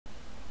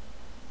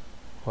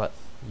What?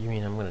 You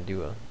mean I'm gonna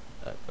do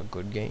a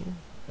good game?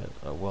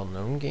 A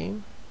well-known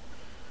game?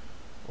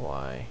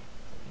 Why,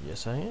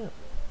 yes I am.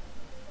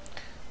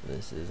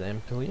 This is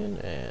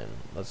Ampillion, and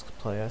let's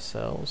play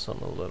ourselves some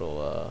a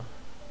little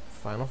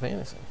Final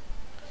Fantasy.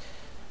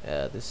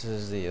 This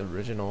is the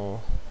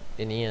original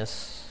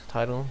NES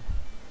title,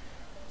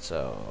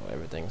 so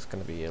everything's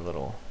gonna be a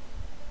little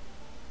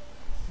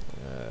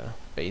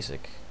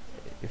basic,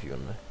 if you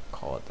want to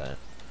call it that.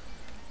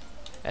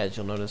 As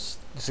you'll notice,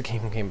 this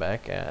game came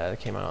back. It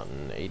came out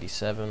in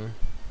 '87.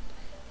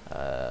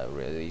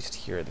 Released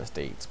here in the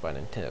States by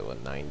Nintendo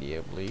in '90,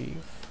 I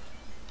believe.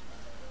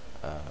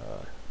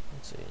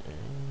 Let's see.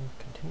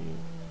 Continue.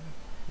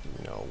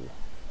 No.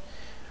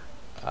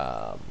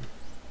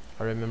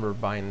 I remember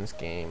buying this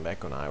game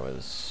back when I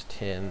was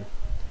 10.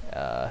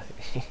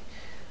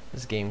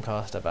 This game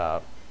cost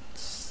about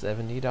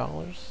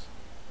 $70,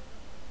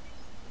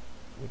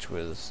 which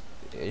was,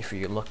 if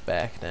you look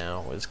back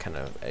now, was kind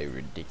of a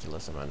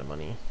ridiculous amount of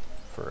money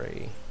for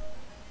a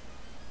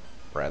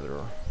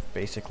rather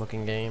basic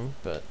looking game,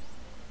 but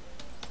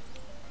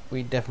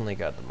we definitely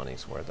got the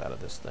money's worth out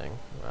of this thing.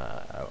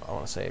 I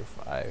want to say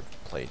I've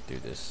played through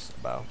this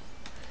about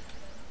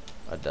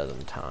a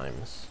dozen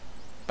times.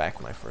 Back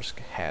when I first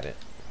had it,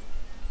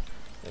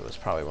 it was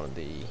probably one of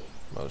the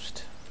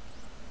most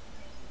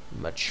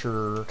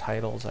mature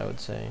titles, I would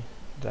say,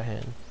 that I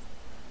had,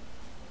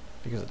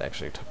 because it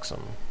actually took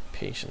some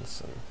patience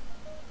and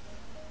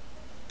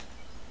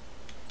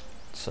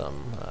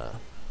some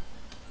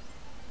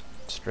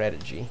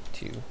strategy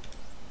to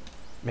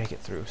make it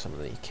through some of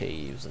the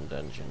caves and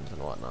dungeons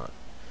and whatnot.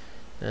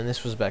 And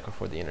this was back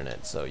before the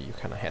internet, so you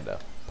kind of had to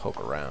poke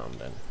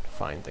around and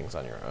find things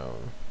on your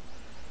own.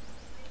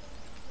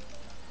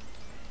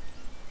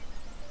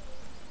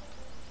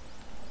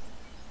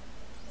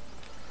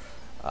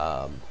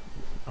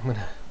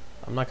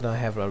 I'm not gonna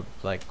have a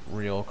like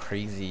real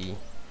crazy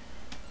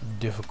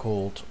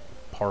difficult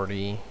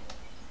party.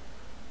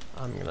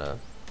 I'm gonna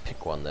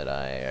pick one that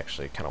I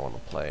actually kind of want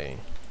to play.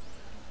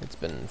 It's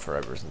been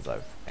forever since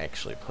I've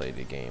actually played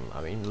the game.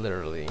 I mean,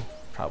 literally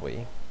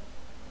probably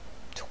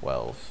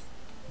 12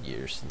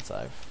 years since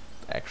I've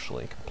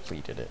actually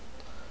completed it.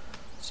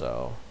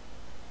 So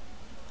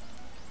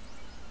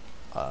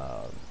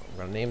I'm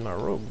gonna name my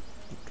rogue,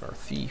 or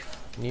thief,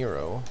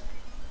 Nero,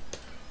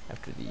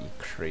 after the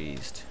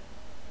crazed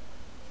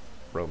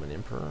Roman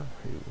emperor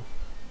who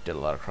did a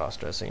lot of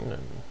cross-dressing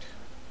and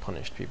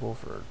punished people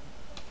for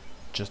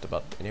just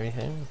about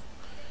anything.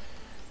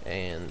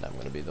 And I'm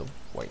gonna be the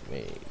white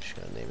mage.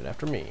 Gonna name it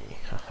after me.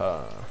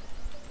 Haha.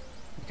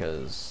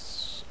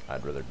 Because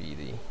I'd rather be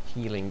the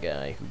healing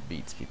guy who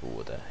beats people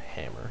with a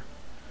hammer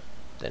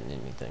than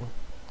anything.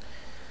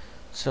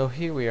 So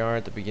here we are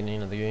at the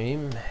beginning of the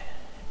game.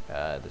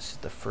 This is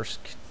the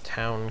first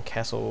town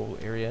castle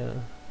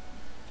area.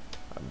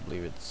 I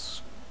believe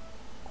it's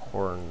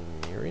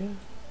Corneria.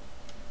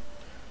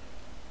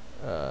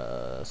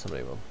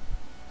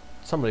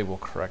 Somebody will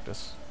correct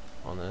us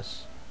on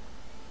this.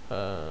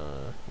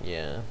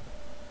 Yeah.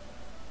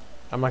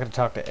 I'm not gonna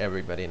talk to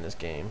everybody in this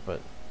game,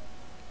 but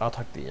I'll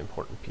talk to the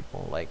important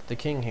people, like the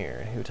king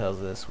here, who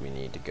tells us we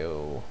need to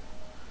go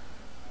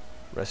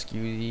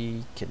rescue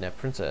the kidnapped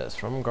princess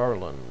from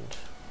Garland.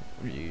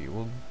 We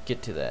will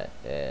get to that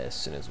as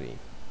soon as we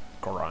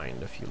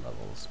grind a few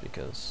levels,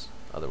 because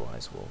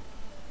otherwise we'll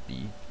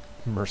be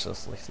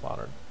mercilessly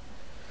slaughtered.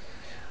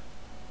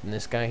 And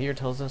this guy here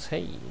tells us,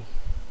 hey,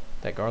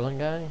 that Garland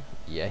guy?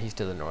 Yeah, he's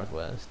to the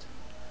northwest.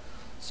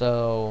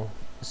 So,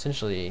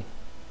 essentially,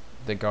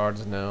 the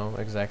guards know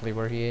exactly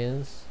where he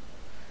is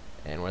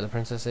and where the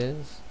princess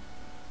is,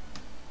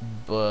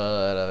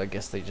 but I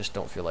guess they just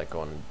don't feel like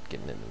going and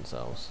getting it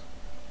themselves.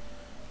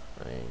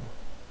 I mean,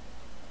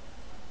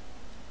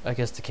 I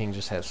guess the king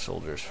just has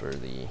soldiers for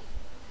the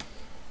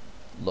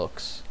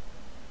looks.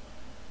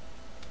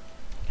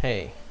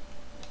 Hey,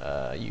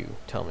 you,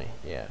 tell me,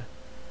 yeah.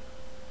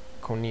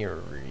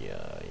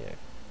 Corneria, yeah,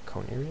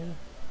 Corneria?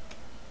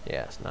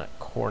 Yeah, it's not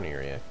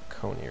Corneria,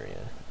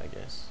 Corneria, I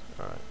guess.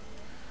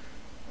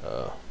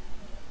 Alright.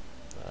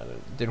 I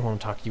didn't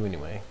want to talk to you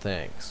anyway,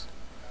 thanks.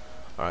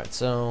 Alright,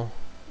 so,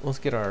 let's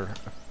get our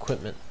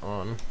equipment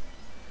on.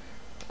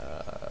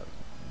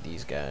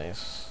 These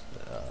guys,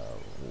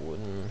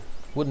 wooden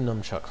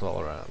nunchucks all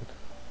around.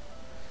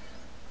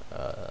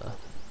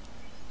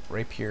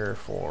 Rapier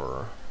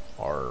for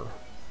our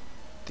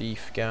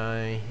thief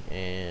guy,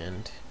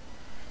 and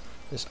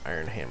this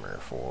iron hammer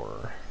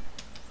for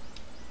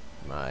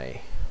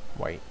my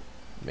white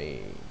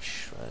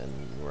mage.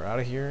 And we're out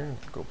of here.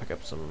 Go pick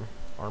up some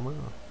armor.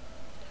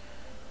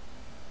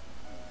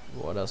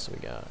 What else we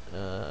got?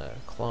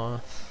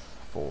 Cloth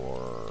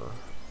for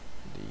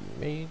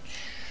the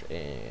mage,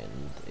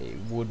 and a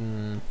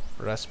wooden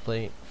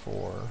breastplate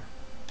for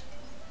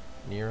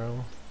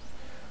Nero.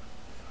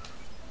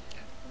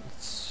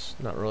 It's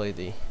not really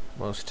the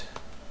most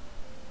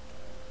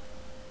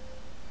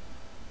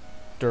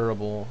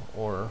durable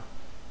or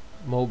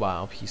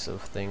mobile piece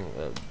of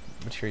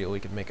material we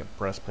could make a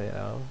breastplate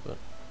out of, but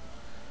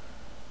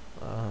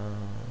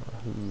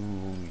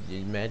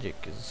the magic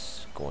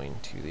is going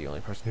to the only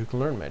person who can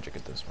learn magic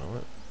at this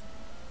moment.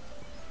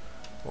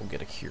 We'll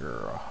get a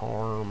cure, a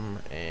harm,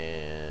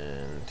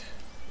 and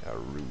a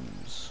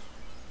ruse.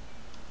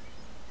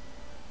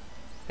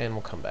 And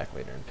we'll come back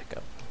later and pick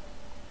up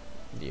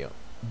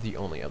the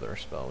only other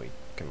spell we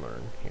can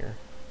learn here.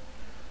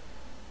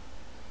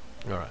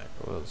 Alright,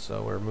 well,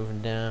 so we're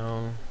moving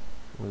down,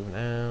 moving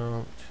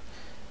out,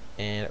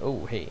 and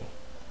oh hey,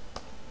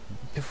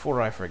 before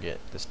I forget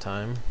this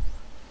time,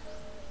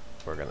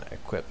 we're gonna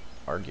equip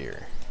our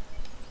gear.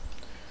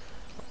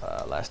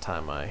 Last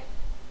time I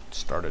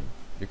started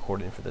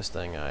recording for this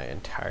thing, I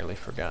entirely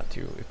forgot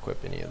to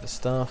equip any of the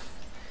stuff,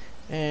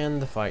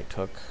 and the fight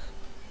took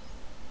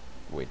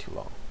way too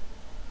long.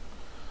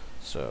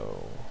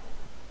 So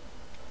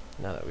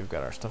now that we've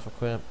got our stuff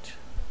equipped,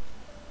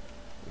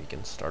 we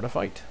can start a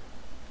fight.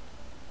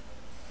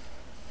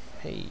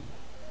 Hey,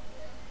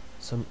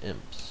 some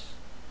imps.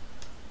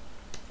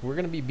 We're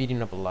gonna be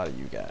beating up a lot of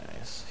you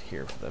guys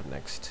here for the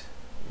next,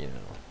 you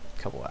know,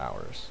 couple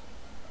hours.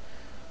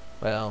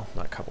 Well,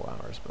 not a couple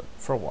hours, but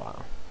for a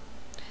while.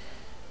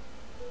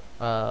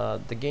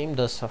 The game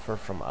does suffer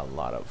from a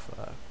lot of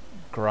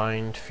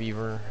grind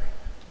fever.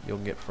 You'll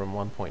get from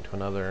one point to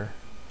another.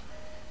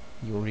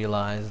 You'll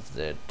realize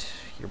that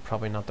you're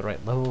probably not the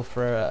right level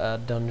for a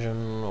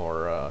dungeon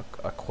or a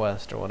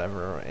quest or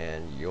whatever,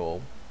 and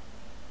you'll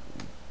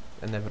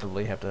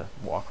inevitably have to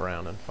walk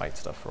around and fight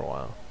stuff for a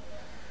while.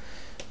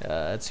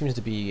 It seems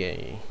to be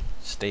a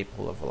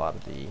staple of a lot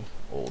of the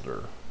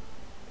older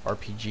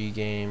RPG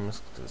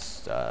games,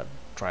 because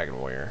Dragon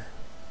Warrior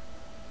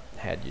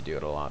had you do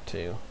it a lot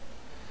too.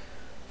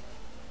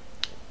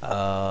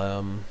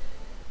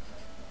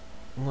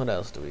 What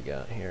else do we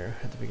got here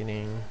at the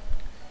beginning?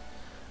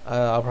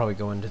 I'll probably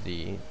go into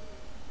the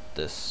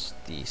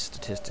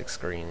statistics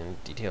screen in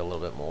detail a little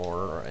bit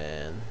more,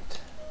 and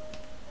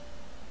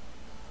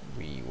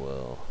we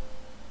will.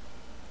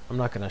 I'm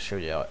not going to show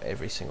you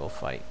every single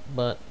fight,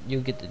 but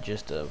you'll get the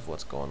gist of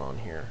what's going on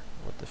here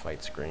with the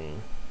fight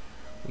screen.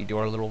 We do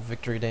our little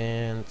victory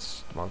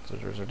dance. The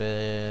monsters are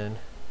dead,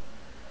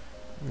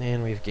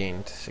 and we've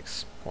gained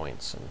 6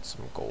 points and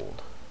some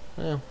gold.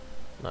 Well,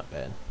 not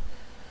bad.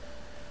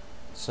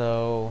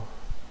 So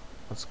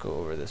let's go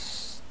over the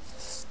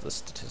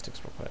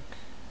statistics real quick,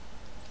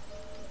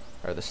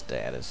 or the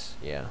status.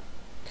 Yeah.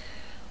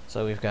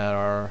 So we've got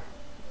our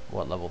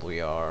what level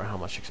we are, how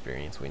much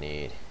experience we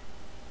need,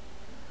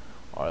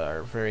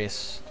 our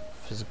various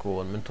physical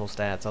and mental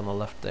stats on the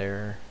left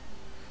there,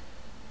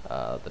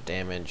 the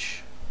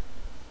damage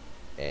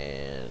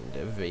and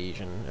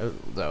evasion.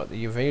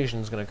 The evasion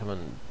is going to come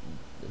in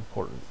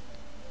important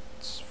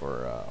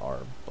for our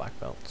black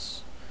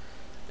belts,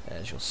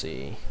 as you'll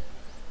see.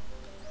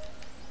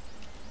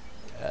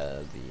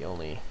 The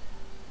only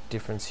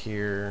difference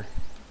here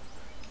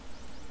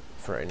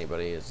for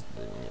anybody is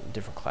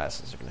different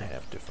classes are going to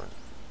have different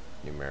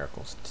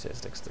numerical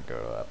statistics that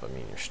go up. I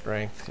mean, your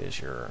strength is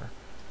your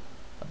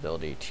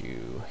ability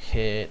to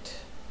hit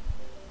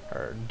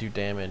or do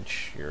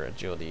damage. Your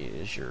agility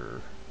is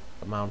your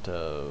amount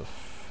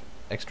of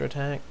extra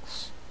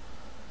attacks.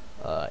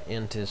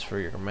 Int is for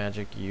your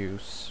magic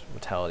use.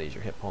 Vitality is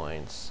your hit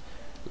points.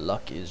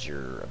 Luck is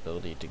your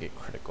ability to get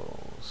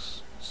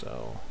criticals.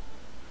 So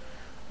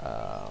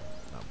I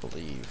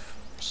believe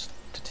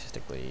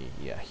statistically,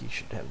 yeah, he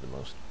should have the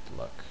most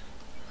luck.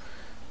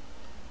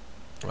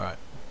 Alright.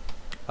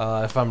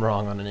 If I'm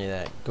wrong on any of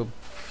that,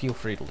 feel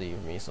free to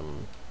leave me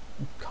some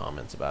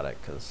comments about it,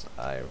 because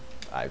I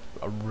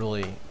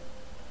really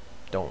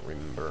don't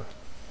remember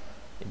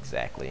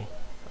exactly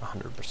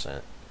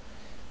 100%,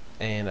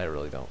 and I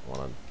really don't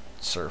want to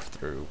surf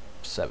through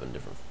 7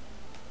 different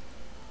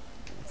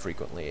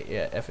frequently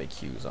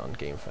FAQs on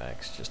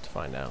GameFAQs just to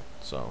find out.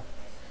 So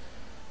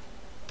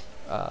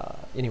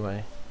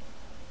anyway,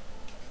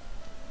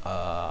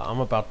 I'm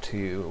about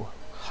to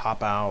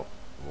hop out.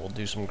 We'll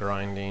do some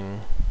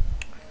grinding,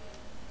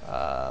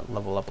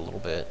 level up a little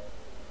bit.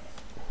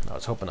 I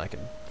was hoping I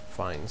could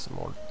find some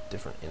more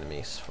different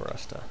enemies for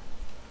us to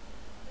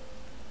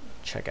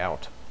check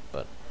out,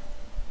 but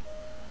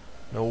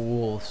no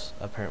wolves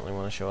apparently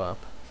want to show up.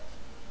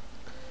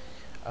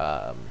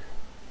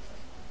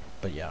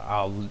 But yeah,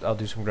 I'll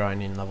do some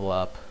grinding, level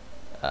up.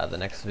 The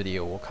next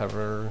video will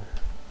cover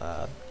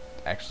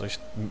actually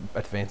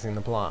advancing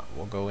the plot.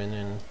 We'll go in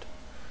and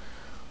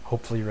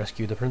hopefully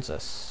rescue the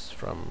princess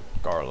from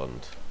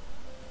Garland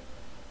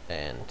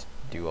and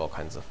do all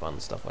kinds of fun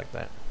stuff like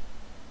that,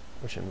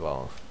 which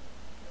involve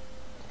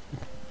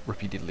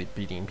repeatedly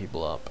beating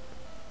people up,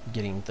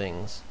 getting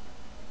things,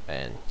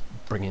 and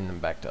bringing them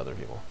back to other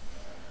people.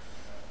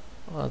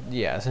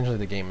 Yeah, essentially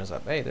the game is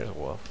up. Hey, there's a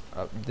wolf.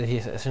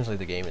 Essentially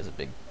the game is a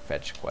big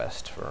fetch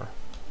quest for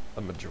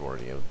a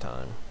majority of the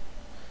time.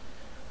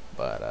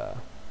 But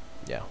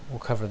yeah, we'll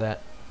cover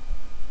that.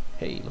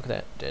 Hey, look at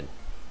that, dead.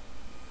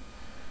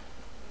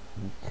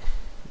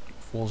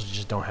 Fools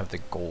just don't have the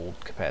gold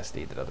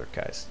capacity that other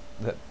guys,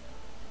 that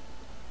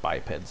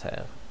bipeds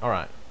have.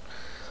 Alright,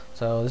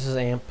 so this is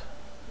Amp.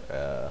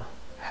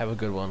 Have a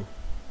good one,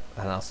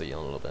 and I'll see you in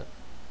a little bit.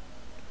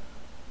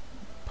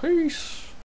 Peace.